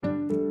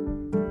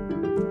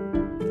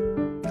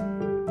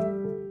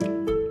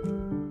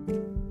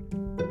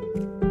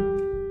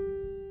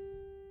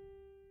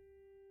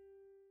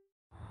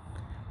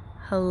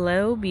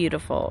Hello,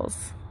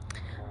 beautifuls.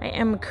 I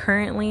am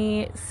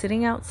currently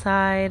sitting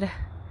outside.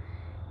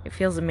 It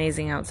feels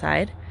amazing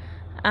outside.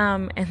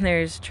 And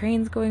there's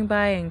trains going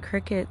by and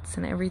crickets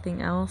and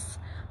everything else,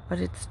 but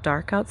it's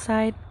dark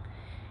outside.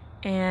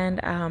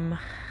 And I'm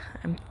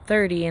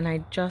 30 and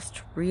I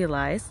just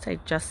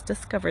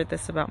discovered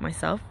this about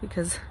myself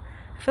because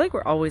I feel like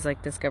we're always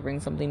like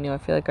discovering something new. I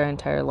feel like our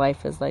entire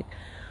life is like,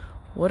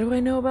 what do I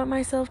know about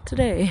myself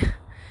today?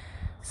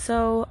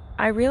 So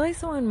I realized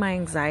that when my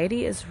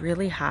anxiety is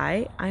really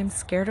high, I'm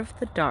scared of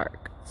the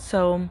dark.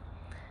 So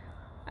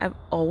I've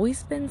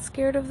always been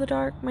scared of the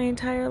dark my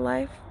entire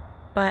life,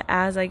 but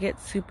as I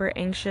get super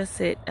anxious,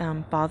 it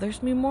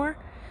bothers me more.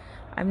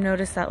 I've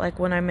noticed that like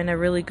when I'm in a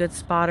really good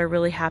spot or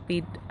really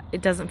happy,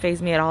 it doesn't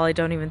faze me at all. I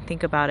don't even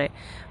think about it.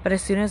 But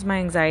as soon as my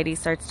anxiety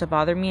starts to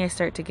bother me, I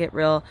start to get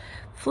real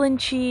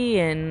flinchy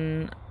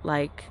and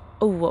like,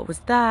 oh, what was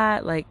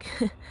that? Like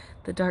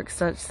the dark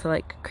starts to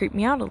like creep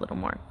me out a little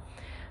more.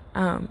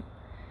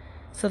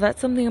 So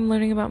that's something I'm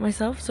learning about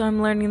myself. So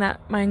I'm learning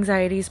that my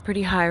anxiety is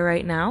pretty high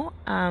right now.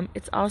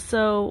 It's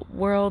also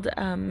World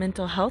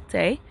Mental Health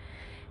Day,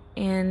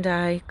 and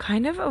I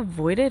kind of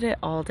avoided it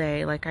all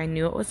day. Like I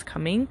knew it was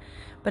coming,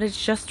 but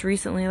it's just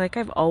recently, like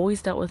I've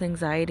always dealt with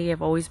anxiety.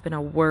 I've always been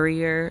a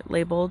worrier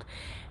labeled.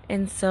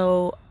 And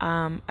so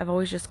I've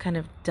always just kind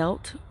of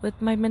dealt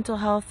with my mental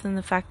health and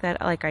the fact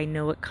that like I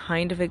know it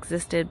kind of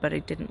existed, but I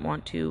didn't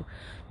want to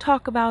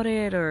talk about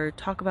it or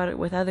talk about it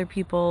with other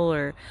people,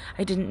 or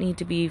I didn't need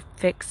to be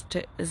fixed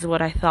is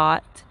what I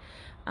thought.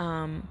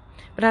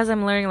 But as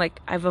I'm learning, like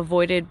I've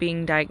avoided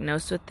being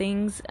diagnosed with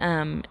things.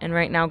 And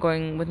right now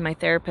going with my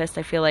therapist,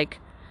 I feel like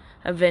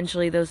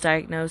eventually those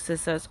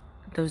diagnoses, I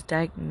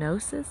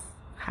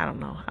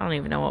don't know. I don't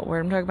even know what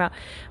word I'm talking about.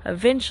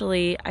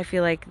 Eventually, I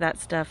feel like that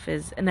stuff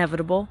is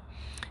inevitable.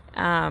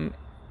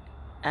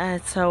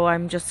 So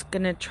I'm just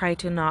going to try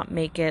to not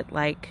make it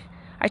like...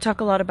 I talk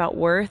a lot about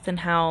worth and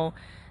how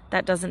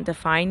that doesn't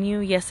define you.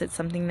 Yes, it's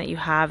something that you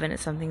have and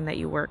it's something that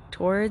you work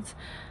towards.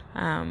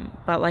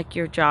 But like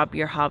your job,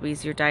 your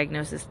hobbies, your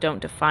diagnosis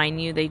don't define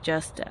you. They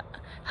just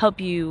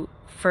help you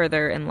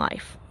further in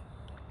life.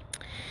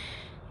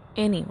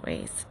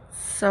 Anyways,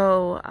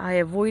 so I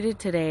avoided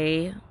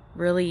today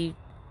really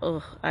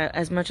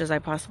as much as I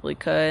possibly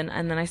could,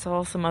 and then I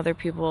saw some other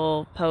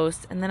people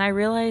post, and then I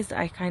realized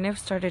I kind of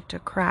started to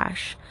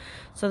crash.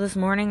 So this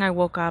morning I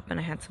woke up and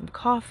I had some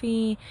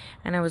coffee,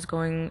 and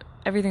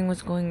everything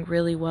was going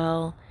really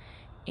well,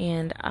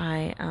 and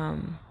I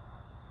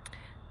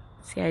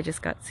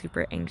just got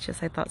super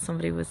anxious. I thought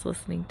somebody was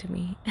listening to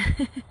me.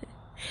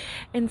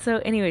 And so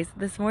anyways,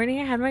 this morning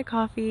I had my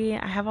coffee.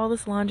 I have all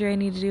this laundry I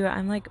need to do.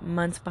 I'm like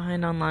months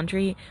behind on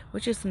laundry,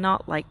 which is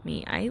not like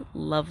me. I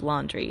love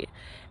laundry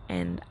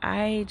and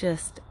I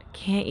just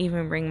can't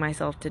even bring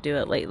myself to do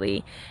it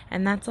lately.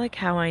 And that's like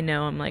how I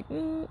know I'm like,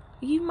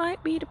 you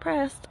might be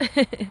depressed.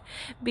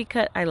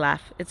 Because I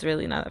laugh. It's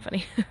really not that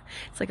funny.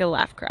 It's like a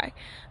laugh cry.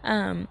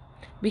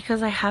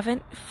 Because I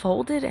haven't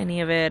folded any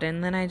of it,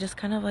 and then I just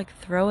kind of like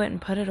throw it and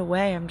put it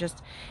away. I'm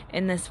just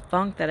in this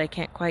funk that I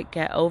can't quite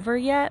get over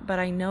yet, but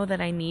I know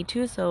that I need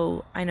to,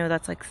 so I know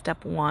that's like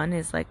step one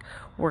is like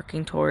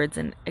working towards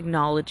and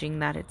acknowledging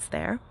that it's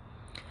there.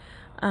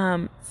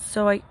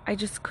 So I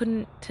just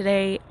couldn't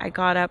today. I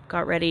got up,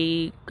 got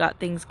ready, got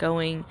things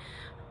going,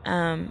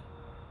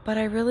 but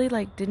I really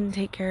like didn't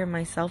take care of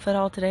myself at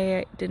all today.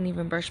 I didn't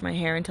even brush my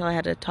hair until I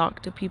had to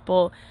talk to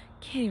people.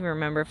 Can't even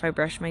remember if I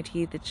brushed my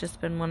teeth. It's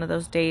just been one of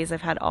those days.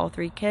 I've had all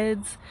 3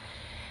 kids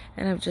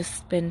and I've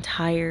just been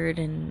tired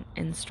and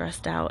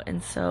stressed out,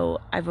 and so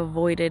I've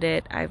avoided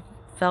it. I've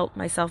felt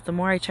myself, the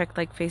more I checked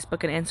like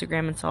Facebook and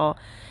Instagram and saw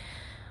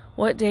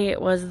what day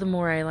it was, the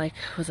more I like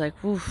was like,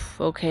 oof,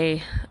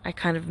 okay. I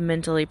kind of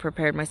mentally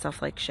prepared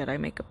myself like, should I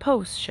make a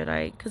post?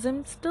 Because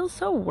I'm still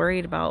so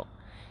worried about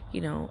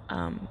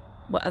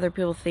what other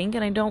people think,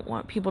 and I don't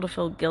want people to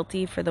feel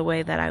guilty for the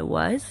way that I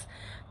was.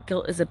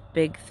 Guilt is a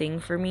big thing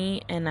for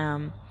me, and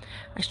I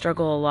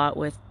struggle a lot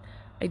with,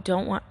 I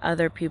don't want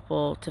other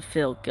people to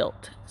feel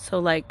guilt. So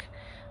like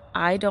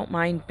I don't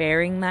mind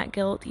bearing that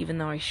guilt, even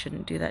though I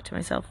shouldn't do that to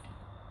myself,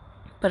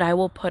 but I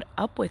will put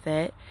up with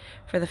it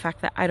for the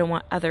fact that I don't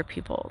want other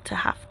people to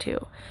have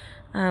to.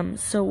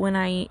 So when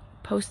I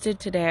posted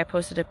today, I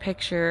posted a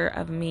picture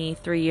of me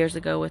 3 years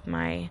ago with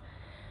my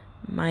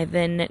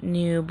then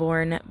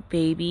newborn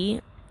baby,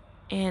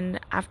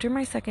 and after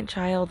my second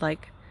child,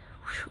 like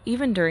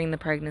even during the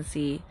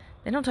pregnancy,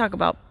 they don't talk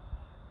about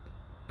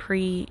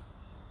prepartum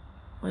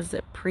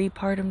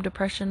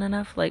depression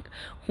enough, like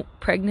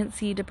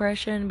pregnancy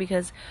depression,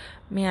 because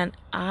man,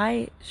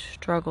 I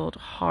struggled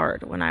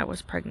hard when I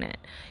was pregnant.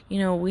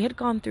 We had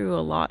gone through a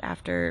lot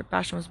after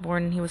Bashan was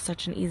born, and he was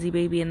such an easy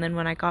baby, and then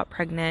when I got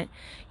pregnant,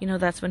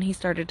 that's when he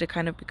started to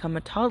kind of become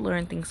a toddler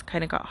and things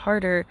kind of got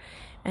harder,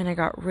 and I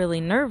got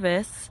really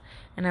nervous,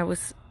 and I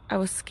I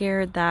was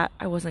scared that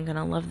I wasn't going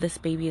to love this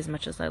baby as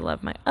much as I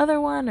love my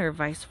other one, or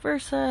vice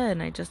versa.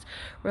 And I just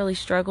really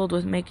struggled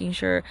with making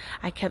sure.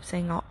 I kept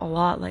saying a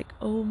lot like,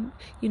 oh,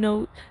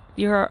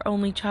 you're our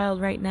only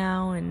child right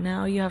now, and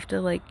now you have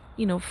to, like,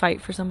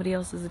 fight for somebody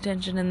else's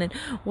attention. And then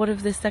what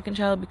if this second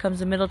child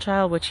becomes a middle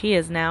child, which he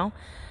is now?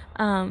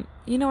 I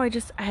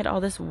had all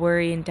this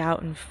worry and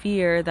doubt and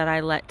fear that I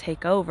let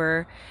take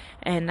over,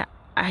 and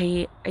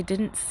I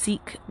didn't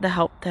seek the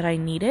help that I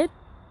needed.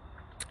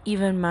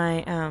 Even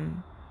my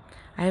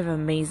I have an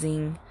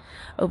amazing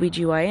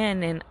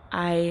OBGYN, and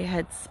I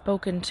had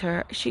spoken to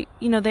her. She,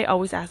 they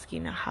always ask,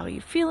 how are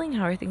you feeling?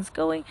 How are things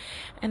going?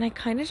 And I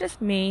kind of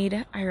just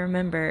I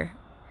remember,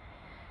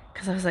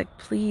 because I was like,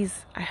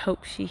 please, I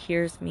hope she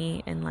hears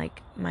me in,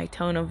 like, my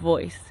tone of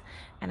voice.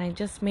 And I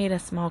just made a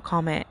small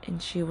comment,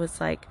 and she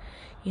was like,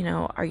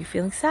 are you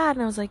feeling sad?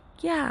 And I was like,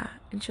 yeah.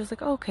 And she was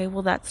like, oh, okay,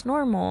 well, that's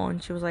normal.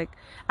 And she was like,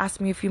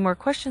 asked me a few more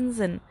questions,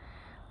 and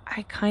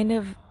I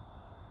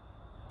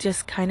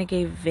just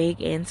gave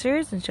vague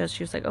answers. And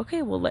she was like,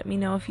 okay, well, let me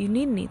know if you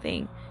need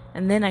anything.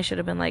 And then I should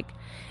have been like,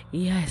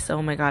 yes,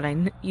 oh my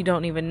God, you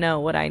don't even know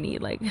what I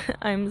need. Like,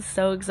 I'm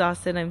so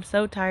exhausted. I'm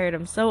so tired.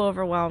 I'm so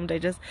overwhelmed. I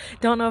just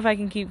don't know if I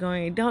can keep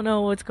going. I don't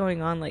know what's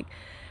going on. Like,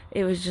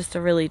 it was just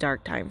a really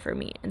dark time for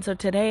me. And so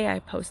today I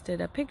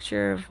posted a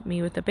picture of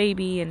me with a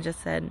baby and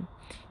just said,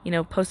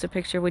 post a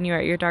picture when you're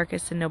at your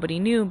darkest and nobody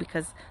knew,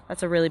 because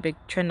that's a really big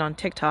trend on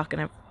TikTok,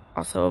 and I've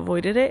also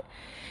avoided it.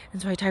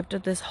 And so I typed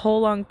up this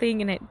whole long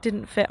thing, and it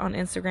didn't fit on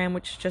Instagram,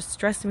 which just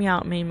stressed me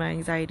out and made my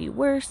anxiety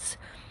worse.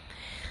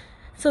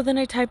 So then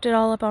I typed it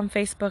all up on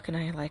Facebook, and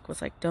I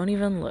was like, don't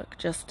even look.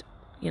 Just,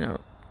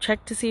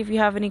 check to see if you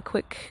have any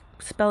quick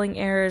spelling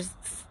errors.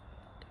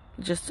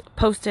 Just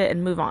post it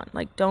and move on.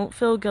 Like, don't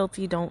feel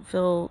guilty. Don't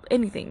feel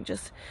anything.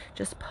 Just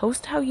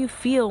post how you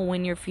feel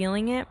when you're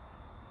feeling it.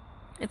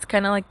 It's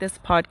kind of like this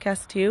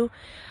podcast too.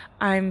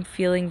 I'm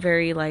feeling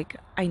very like,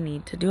 I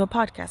need to do a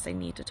podcast. I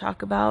need to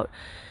talk about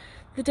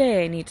the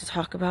day. I need to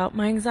talk about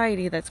my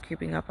anxiety that's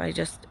creeping up.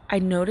 I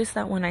notice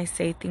that when I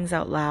say things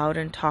out loud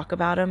and talk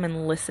about them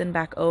and listen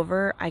back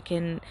over, I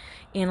can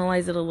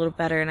analyze it a little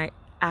better. And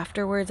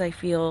afterwards, I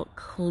feel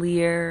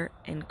clear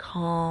and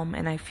calm,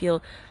 and I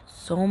feel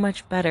so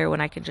much better when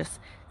I can just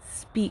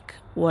speak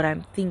what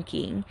I'm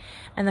thinking.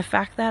 And the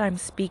fact that I'm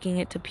speaking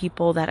it to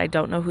people that I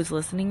don't know who's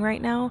listening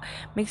right now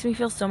makes me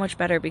feel so much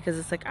better, because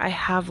it's like I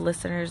have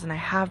listeners and I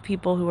have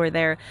people who are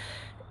there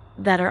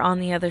that are on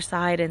the other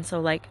side. And so,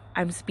 like,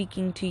 I'm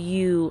speaking to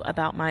you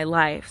about my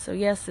life. So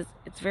yes,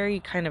 it's very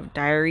kind of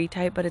diary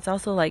type, but it's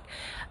also like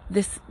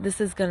this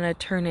is gonna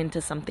turn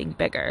into something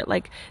bigger.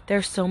 Like,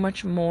 there's so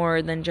much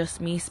more than just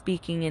me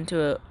speaking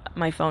into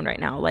my phone right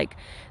now. Like,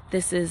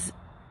 this is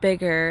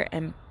bigger,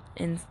 and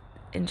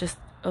just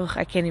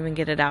I can't even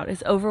get it out.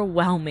 It's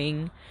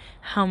overwhelming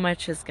how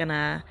much is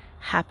gonna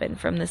happen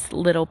from this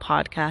little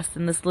podcast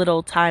and this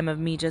little time of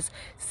me just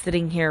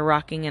sitting here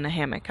rocking in a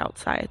hammock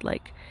outside.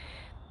 Like,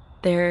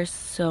 there's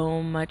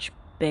so much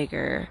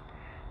bigger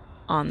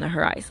on the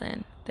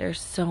horizon. There's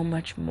so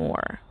much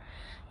more.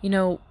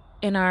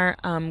 In our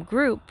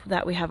group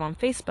that we have on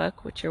Facebook,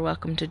 which you're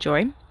welcome to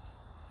join,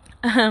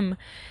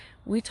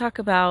 we talk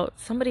about,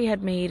 somebody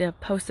had made a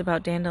post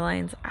about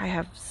dandelions. I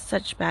have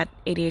such bad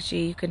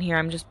ADHD. You can hear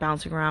I'm just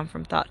bouncing around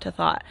from thought to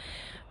thought.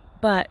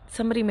 But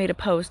somebody made a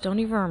post, don't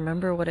even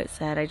remember what it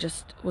said. I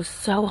just was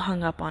so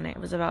hung up on it.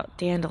 It was about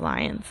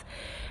dandelions.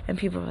 And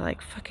people were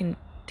like, fucking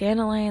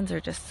dandelions are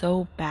just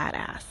so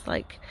badass.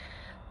 Like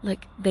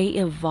they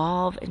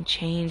evolve and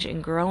change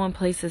and grow in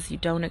places you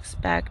don't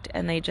expect,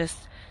 and they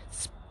just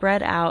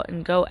spread out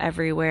and go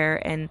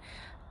everywhere, and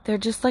they're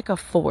just like a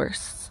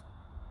force.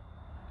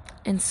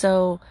 And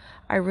so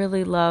I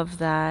really love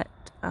that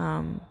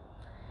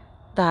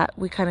that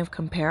we kind of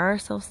compare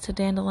ourselves to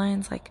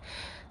dandelions. Like,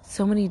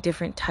 so many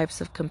different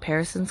types of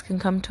comparisons can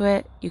come to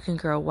it. You can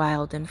grow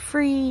wild and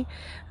free.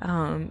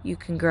 You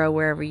can grow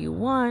wherever you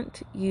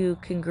want. You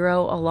can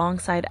grow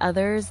alongside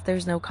others.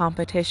 There's no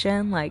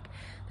competition. Like,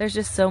 there's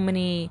just so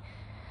many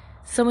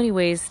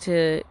ways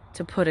to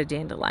put a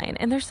dandelion.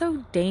 And they're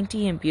so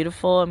dainty and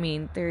beautiful. I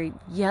mean, they're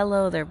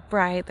yellow, they're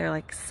bright, they're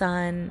like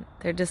sun.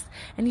 They're just,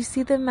 and you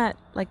see them at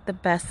like the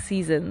best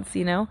seasons,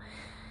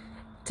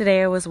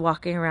 Today I was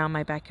walking around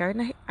my backyard,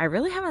 and I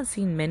really haven't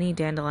seen many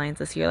dandelions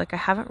this year. Like, I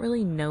haven't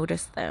really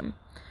noticed them.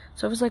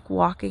 So I was like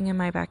walking in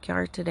my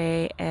backyard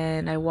today,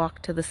 and I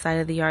walked to the side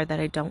of the yard that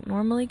I don't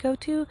normally go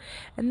to,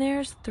 and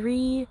there's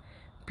 3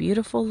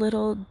 beautiful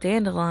little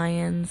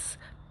dandelions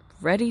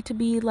ready to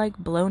be like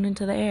blown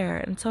into the air.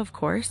 And so, of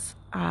course,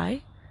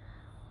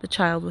 the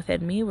child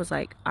within me was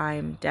like,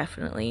 I'm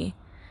definitely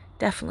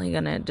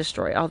gonna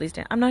destroy all these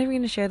I'm not even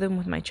gonna share them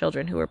with my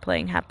children who are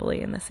playing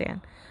happily in the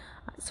sand.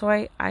 So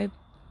I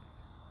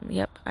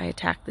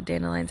attacked the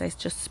dandelions. I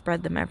just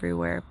spread them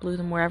everywhere, blew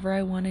them wherever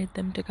I wanted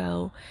them to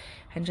go,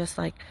 and just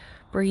like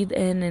breathe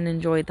in and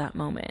enjoyed that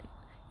moment.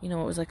 It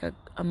was like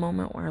a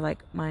moment where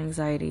like my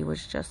anxiety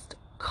was just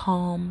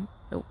calm.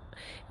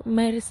 It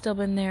might have still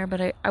been there,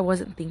 but I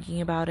wasn't thinking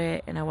about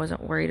it, and I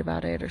wasn't worried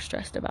about it or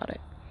stressed about it.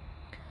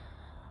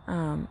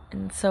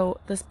 And so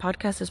this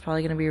podcast is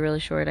probably going to be really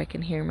short. I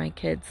can hear my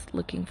kids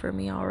looking for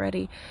me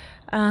already.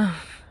 Um,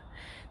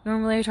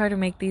 Normally I try to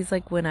make these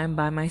like when I'm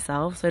by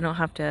myself, so I don't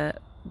have to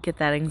get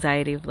that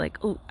anxiety of like,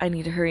 oh, I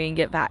need to hurry and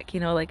get back.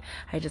 Like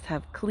I just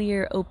have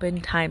clear,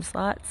 open time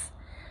slots.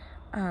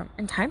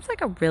 And time's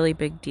like a really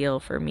big deal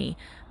for me.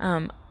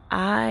 How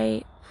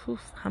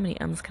many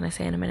ums can I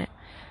say in a minute?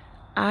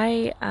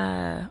 I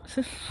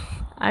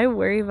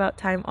worry about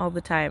time all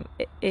the time.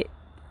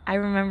 I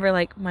remember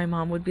like my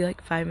mom would be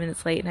like 5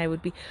 minutes late and I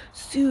would be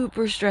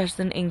super stressed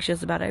and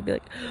anxious about it. I'd be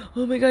like,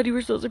 oh my God, you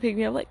were supposed to pick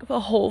me up like the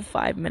whole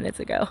 5 minutes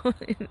ago.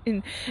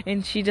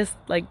 and she just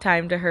like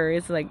time to her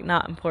is like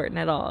not important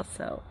at all.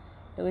 So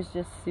it was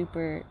just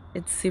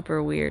it's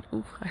super weird.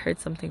 Ooh, I heard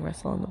something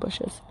rustle in the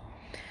bushes.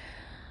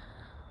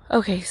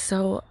 Okay,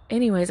 so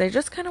anyways, I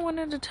just kind of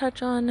wanted to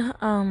touch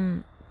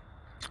on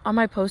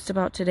my post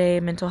about today,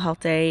 Mental Health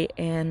Day,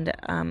 and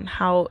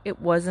how it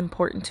was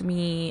important to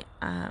me.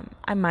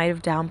 I might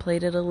have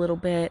downplayed it a little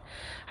bit.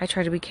 I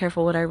try to be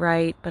careful what I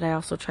write, but I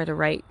also try to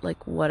write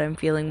like what I'm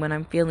feeling when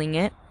I'm feeling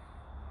it.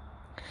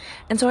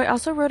 And so I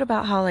also wrote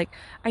about how like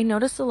I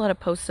noticed a lot of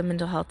posts on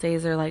Mental Health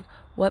Days are like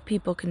what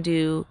people can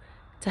do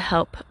to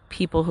help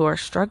people who are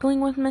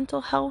struggling with mental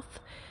health,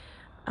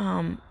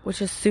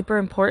 which is super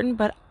important.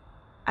 But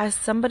as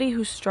somebody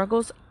who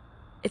struggles,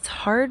 it's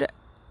hard.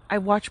 I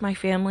watch my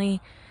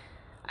family.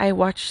 I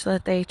watch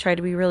that they try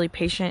to be really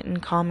patient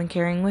and calm and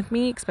caring with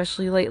me,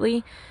 especially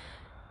lately.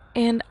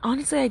 And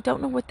honestly, I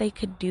don't know what they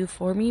could do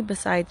for me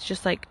besides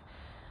just like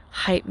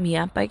hype me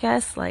up, I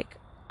guess. Like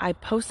I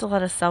post a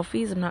lot of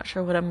selfies. I'm not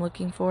sure what I'm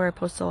looking for. I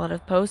post a lot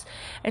of posts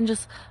and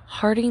just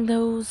hearting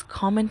those,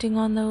 commenting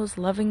on those,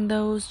 loving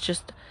those,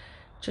 just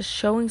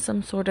showing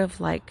some sort of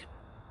like,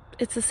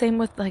 it's the same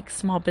with like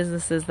small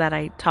businesses that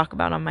I talk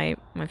about on my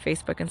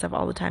Facebook and stuff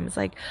all the time. It's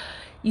like,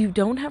 you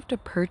don't have to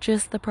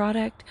purchase the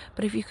product,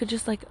 but if you could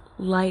just like,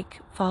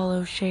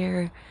 follow,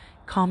 share,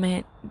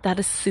 comment, that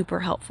is super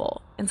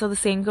helpful. And so the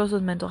same goes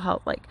with mental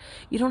health. Like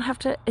you don't have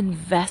to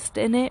invest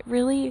in it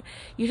really.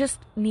 You just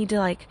need to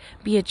like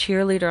be a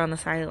cheerleader on the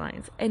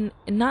sidelines and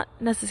not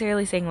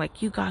necessarily saying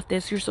like, you got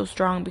this, you're so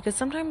strong, because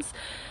sometimes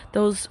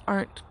those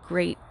aren't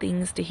great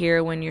things to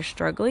hear when you're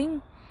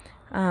struggling.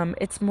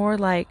 It's more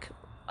like,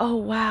 oh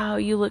wow,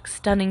 you look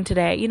stunning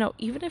today.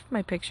 Even if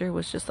my picture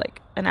was just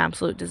like an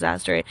absolute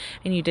disaster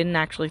and you didn't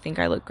actually think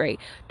I look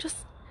great, just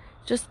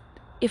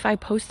if I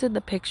posted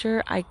the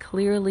picture, I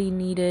clearly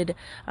needed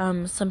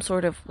some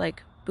sort of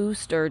like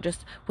boost or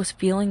just was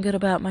feeling good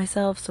about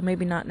myself. So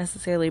maybe not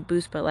necessarily a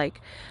boost, but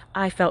like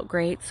I felt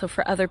great. So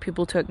for other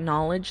people to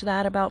acknowledge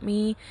that about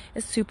me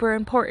is super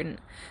important.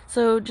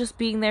 So just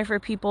being there for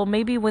people,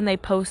 maybe when they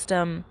post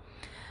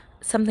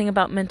something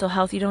about mental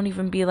health, you don't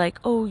even be like,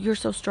 oh, you're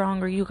so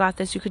strong or you got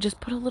this. You could just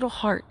put a little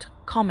heart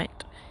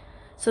comment.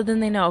 So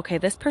then they know, okay,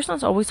 this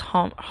person's always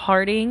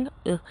hearting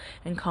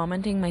and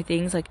commenting my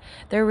things. Like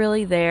they're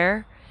really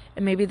there.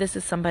 And maybe this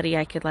is somebody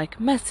I could like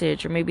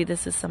message, or maybe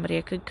this is somebody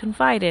I could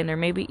confide in, or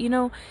maybe,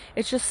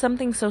 it's just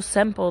something so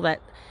simple that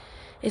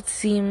it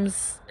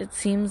seems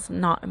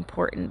not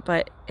important,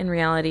 but in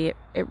reality,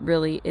 it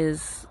really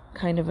is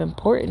kind of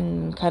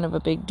important, kind of a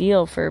big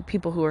deal for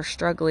people who are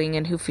struggling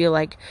and who feel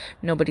like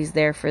nobody's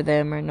there for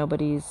them or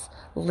nobody's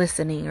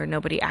listening or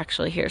nobody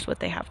actually hears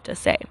what they have to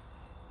say.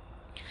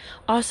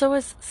 Also,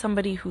 as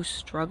somebody who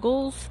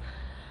struggles,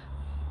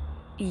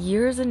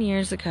 years and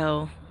years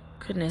ago,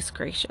 goodness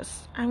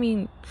gracious, I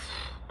mean,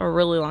 a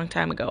really long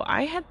time ago,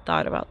 I had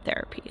thought about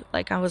therapy.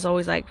 Like I was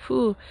always like,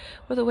 with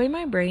the way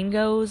my brain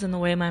goes and the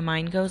way my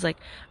mind goes, like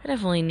I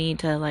definitely need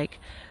to like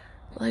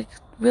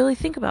really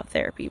think about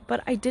therapy.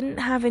 But I didn't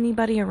have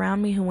anybody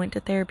around me who went to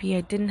therapy.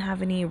 I didn't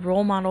have any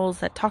role models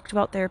that talked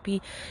about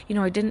therapy.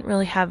 I didn't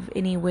really have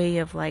any way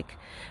of like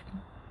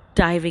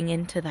diving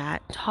into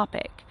that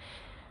topic.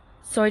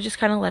 So I just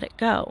kind of let it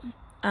go.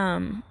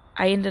 I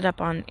ended up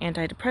on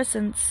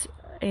antidepressants,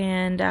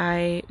 and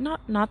I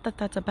not that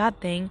that's a bad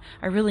thing.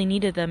 I really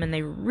needed them, and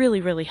they really,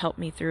 really helped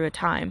me through a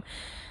time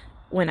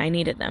when I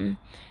needed them,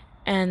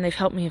 and they've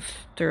helped me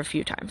through a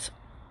few times.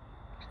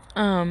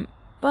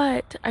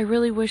 But I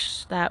really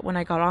wish that when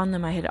I got on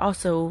them, I had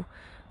also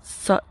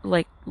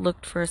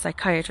looked for a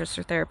psychiatrist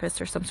or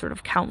therapist or some sort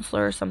of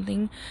counselor or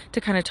something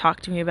to kind of talk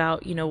to me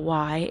about,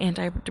 why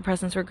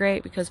antidepressants were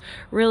great, because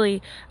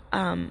really,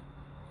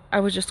 I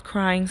was just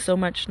crying so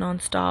much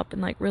nonstop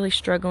and like really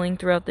struggling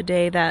throughout the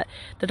day that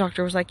the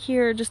doctor was like,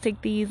 here, just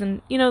take these.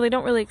 And, they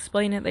don't really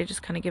explain it. They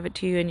just kind of give it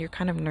to you, and you're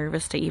kind of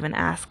nervous to even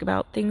ask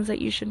about things that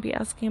you shouldn't be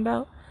asking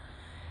about.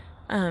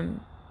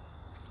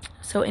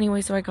 So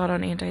anyway, so I got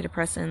on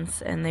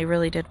antidepressants and they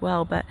really did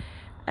well. But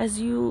as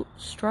you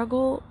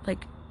struggle,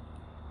 like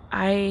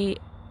a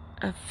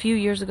few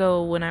years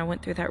ago when I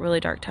went through that really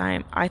dark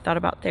time, I thought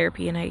about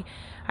therapy, and I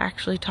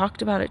actually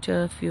talked about it to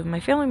a few of my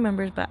family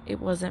members, but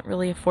it wasn't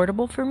really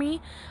affordable for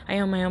me. I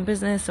own my own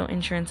business, so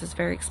insurance is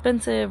very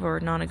expensive or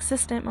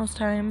non-existent most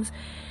times.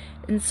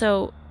 And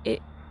so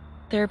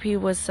therapy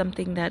was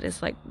something that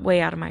is like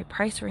way out of my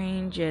price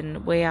range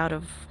and way out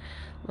of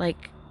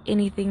like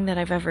anything that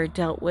I've ever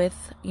dealt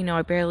with. You know,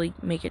 I barely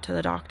make it to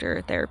the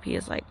doctor. Therapy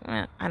is like,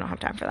 I don't have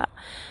time for that.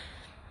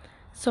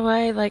 So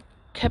I like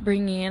kept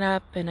bringing it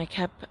up, and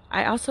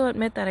I also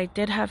admit that I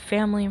did have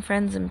family and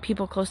friends and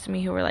people close to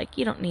me who were like,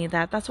 you don't need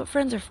that. That's what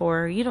friends are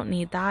for. You don't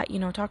need that. You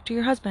know, talk to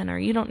your husband, or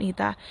you don't need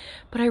that.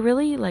 But I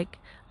really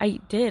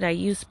I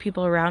used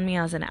people around me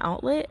as an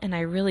outlet, and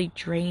I really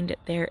drained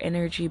their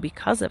energy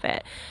because of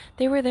it.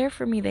 They were there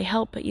for me. They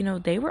helped, but you know,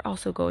 they were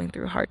also going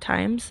through hard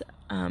times.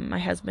 My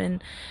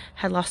husband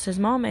had lost his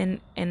mom,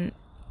 and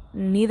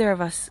neither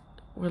of us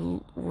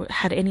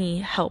had any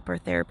help or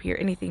therapy or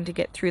anything to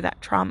get through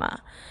that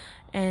trauma.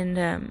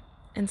 And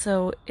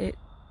so it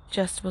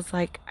just was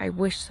like, I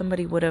wish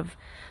somebody would have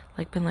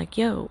like been like,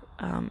 yo,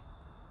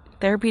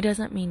 therapy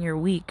doesn't mean you're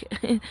weak.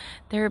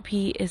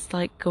 Therapy is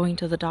like going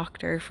to the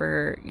doctor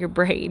for your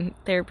brain.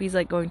 Therapy is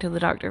like going to the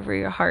doctor for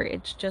your heart.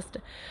 It's just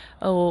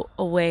a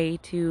way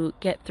to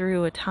get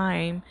through a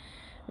time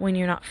when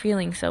you're not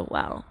feeling so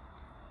well.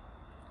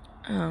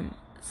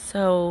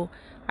 So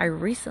I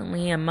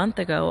recently, a month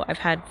ago, I've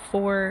had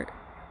 4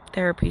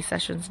 therapy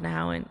sessions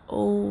now, and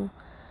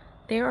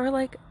they are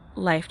like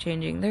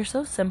life-changing. They're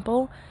so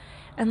simple,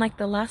 and like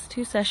the last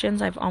 2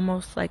 sessions I've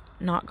almost like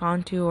not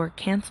gone to or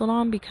canceled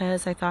on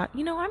because I thought,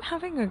 you know, I'm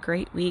having a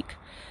great week.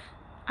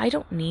 I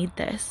don't need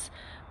this.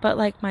 But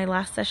like my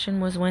last session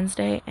was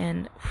Wednesday,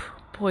 and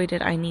boy,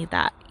 did I need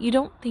that. You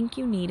don't think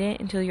you need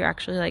it until you're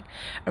actually like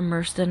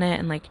immersed in it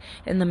and like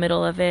in the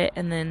middle of it,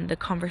 and then the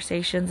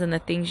conversations and the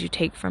things you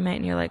take from it,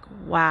 and you're like,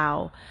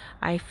 wow,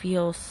 I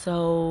feel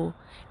so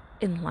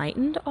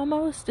enlightened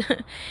almost.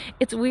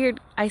 It's weird.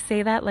 I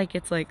say that like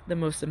it's like the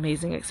most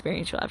amazing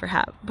experience you'll ever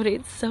have, but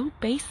it's so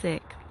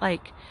basic.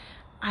 Like,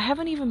 I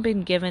haven't even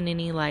been given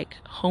any like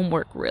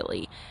homework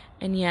really,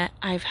 and yet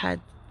I've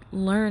had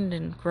learned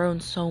and grown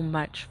so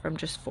much from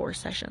just 4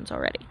 sessions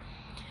already.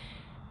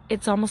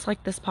 It's almost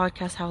like this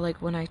podcast, how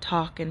like when I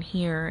talk and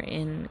hear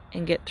and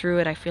get through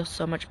it, I feel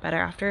so much better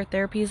after.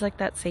 Therapy is like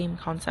that same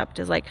concept,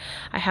 is like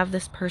I have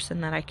this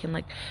person that I can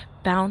like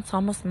bounce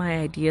almost my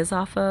ideas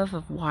off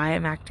of why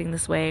I'm acting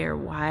this way or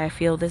why I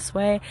feel this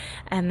way,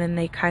 and then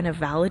they kind of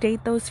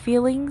validate those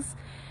feelings,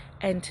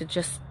 and to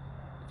just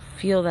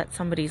feel that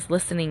somebody's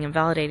listening and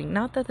validating.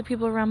 Not that the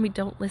people around me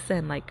don't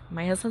listen. Like,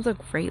 my husband's a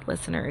great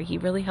listener. He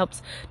really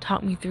helps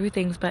talk me through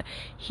things, but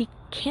he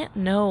can't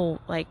know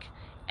like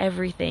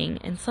everything,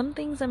 and some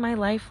things in my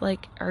life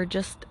like are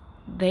just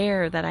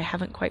there that I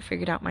haven't quite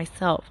figured out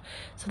myself.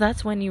 So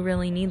that's when you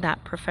really need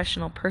that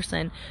professional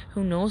person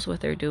who knows what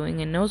they're doing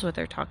and knows what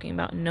they're talking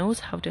about and knows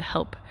how to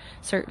help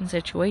certain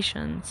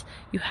situations.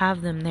 You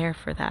have them there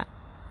for that.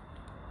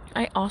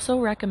 I also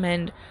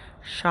recommend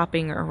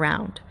shopping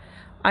around.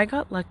 I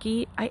got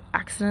lucky. I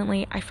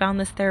found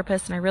this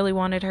therapist and I really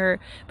wanted her,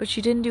 but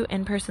she didn't do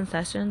in-person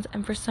sessions,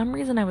 and for some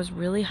reason I was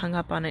really hung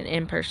up on an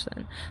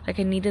in-person. Like,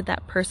 I needed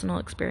that personal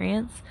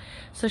experience.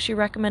 So she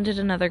recommended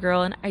another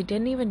girl, and I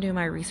didn't even do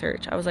my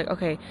research. I was like,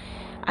 okay,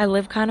 I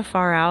live kind of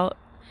far out,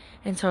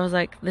 and so I was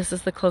like, this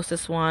is the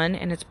closest one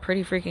and it's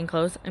pretty freaking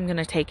close. I'm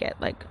gonna take it.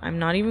 Like, I'm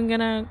not even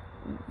gonna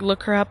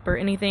look her up or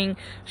anything.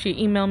 She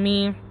emailed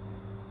me.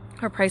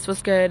 Her price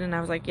was good, and I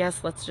was like,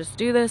 yes, let's just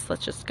do this.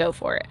 Let's just go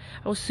for it.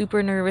 I was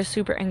super nervous,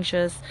 super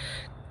anxious,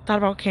 thought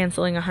about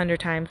canceling 100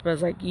 times, but I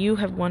was like, you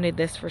have wanted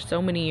this for so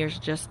many years,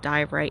 just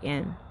dive right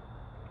in.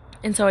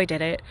 And so I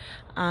did it.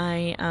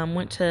 I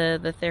went to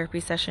the therapy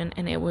session,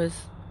 and it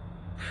was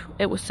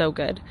so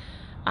good.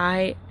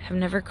 I have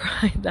never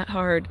cried that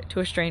hard to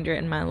a stranger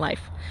in my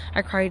life.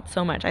 I cried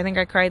so much. I think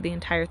I cried the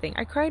entire thing.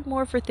 I cried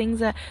more for things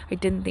that I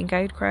didn't think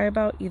I'd cry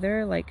about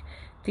either, like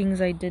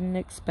things I didn't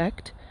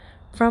expect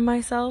from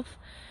myself.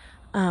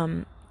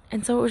 And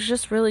so it was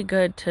just really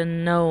good to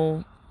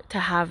know, to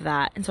have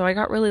that. And so I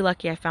got really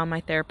lucky. I found my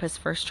therapist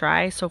first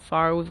try. So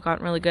far we've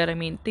gotten really good. I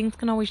mean, things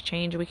can always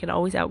change, we can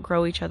always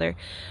outgrow each other,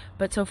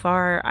 but so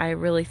far I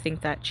really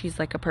think that she's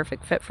like a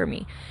perfect fit for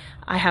me.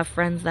 I have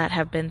friends that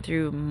have been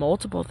through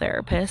multiple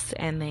therapists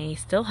and they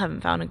still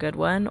haven't found a good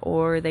one,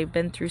 or they've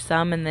been through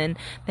some and then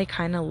they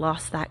kind of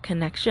lost that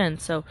connection.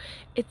 So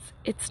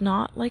it's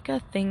not like a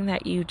thing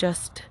that you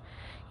just,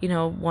 you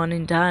know, one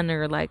and done,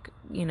 or like,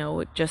 you know,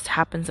 it just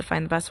happens to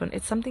find the best one.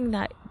 It's something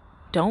that,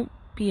 don't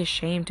be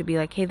ashamed to be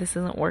like, hey, this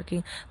isn't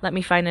working, let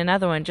me find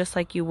another one, just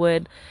like you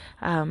would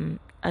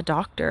a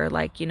doctor.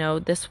 Like, you know,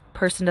 this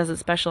person doesn't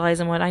specialize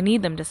in what I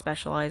need them to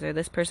specialize, or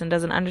this person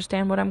doesn't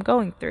understand what I'm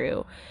going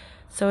through.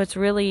 So it's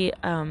really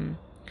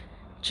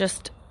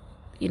just,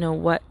 you know,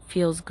 what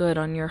feels good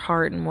on your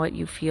heart and what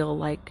you feel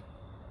like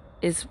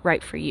is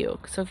right for you.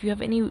 So if you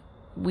have any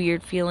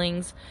weird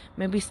feelings,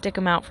 maybe stick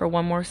them out for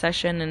one more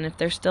session, and if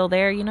they're still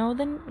there, you know,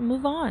 then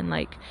move on.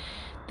 Like,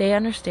 they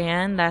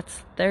understand,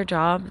 that's their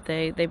job,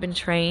 they've been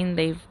trained,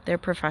 they're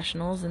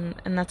professionals, and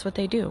that's what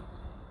they do.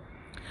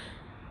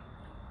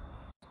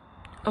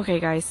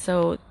 Okay guys,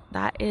 so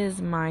that is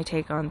my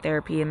take on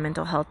therapy and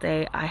mental health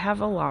day. I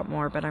have a lot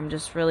more, but I'm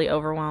just really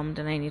overwhelmed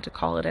and I need to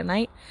call it a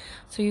night.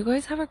 So you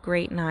guys have a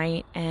great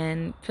night,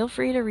 and feel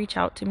free to reach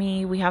out to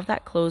me. We have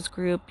that closed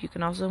group. You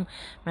can also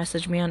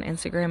message me on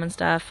Instagram and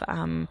stuff.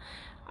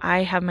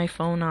 I have my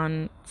phone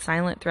on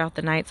silent throughout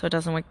the night so it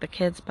doesn't wake the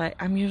kids, but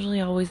I'm usually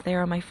always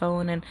there on my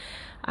phone, and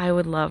I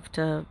would love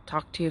to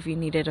talk to you if you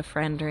needed a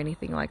friend or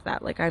anything like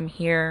that. Like, I'm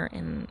here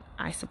and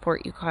I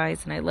support you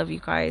guys and I love you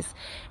guys,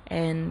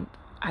 and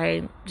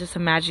I just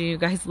imagine you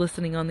guys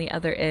listening on the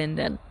other end,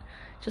 and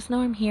just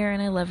know I'm here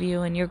and I love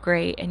you and you're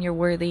great and you're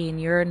worthy and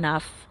you're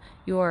enough.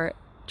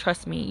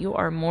 Trust me, you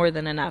are more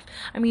than enough.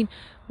 I mean,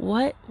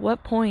 what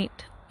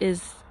point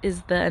is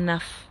the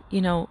enough,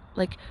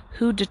 like,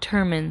 who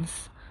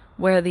determines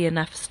where the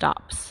enough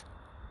stops?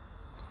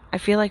 I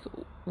feel like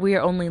we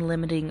are only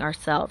limiting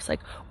ourselves.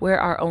 Like, we're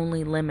our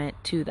only limit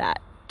to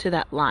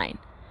that line.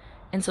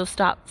 And so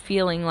stop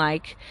feeling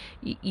like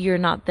you're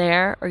not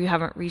there or you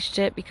haven't reached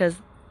it,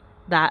 because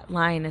that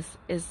line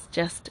is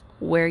just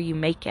where you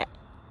make it.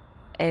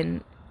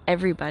 And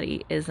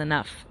everybody is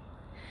enough.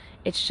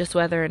 It's just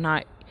whether or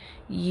not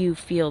you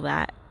feel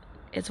that.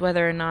 It's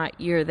whether or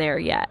not you're there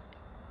yet.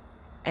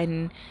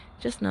 And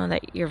just know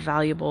that you're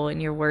valuable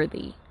and you're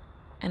worthy.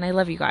 And I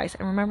love you guys.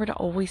 And remember to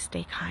always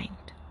stay kind.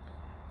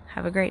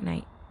 Have a great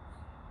night.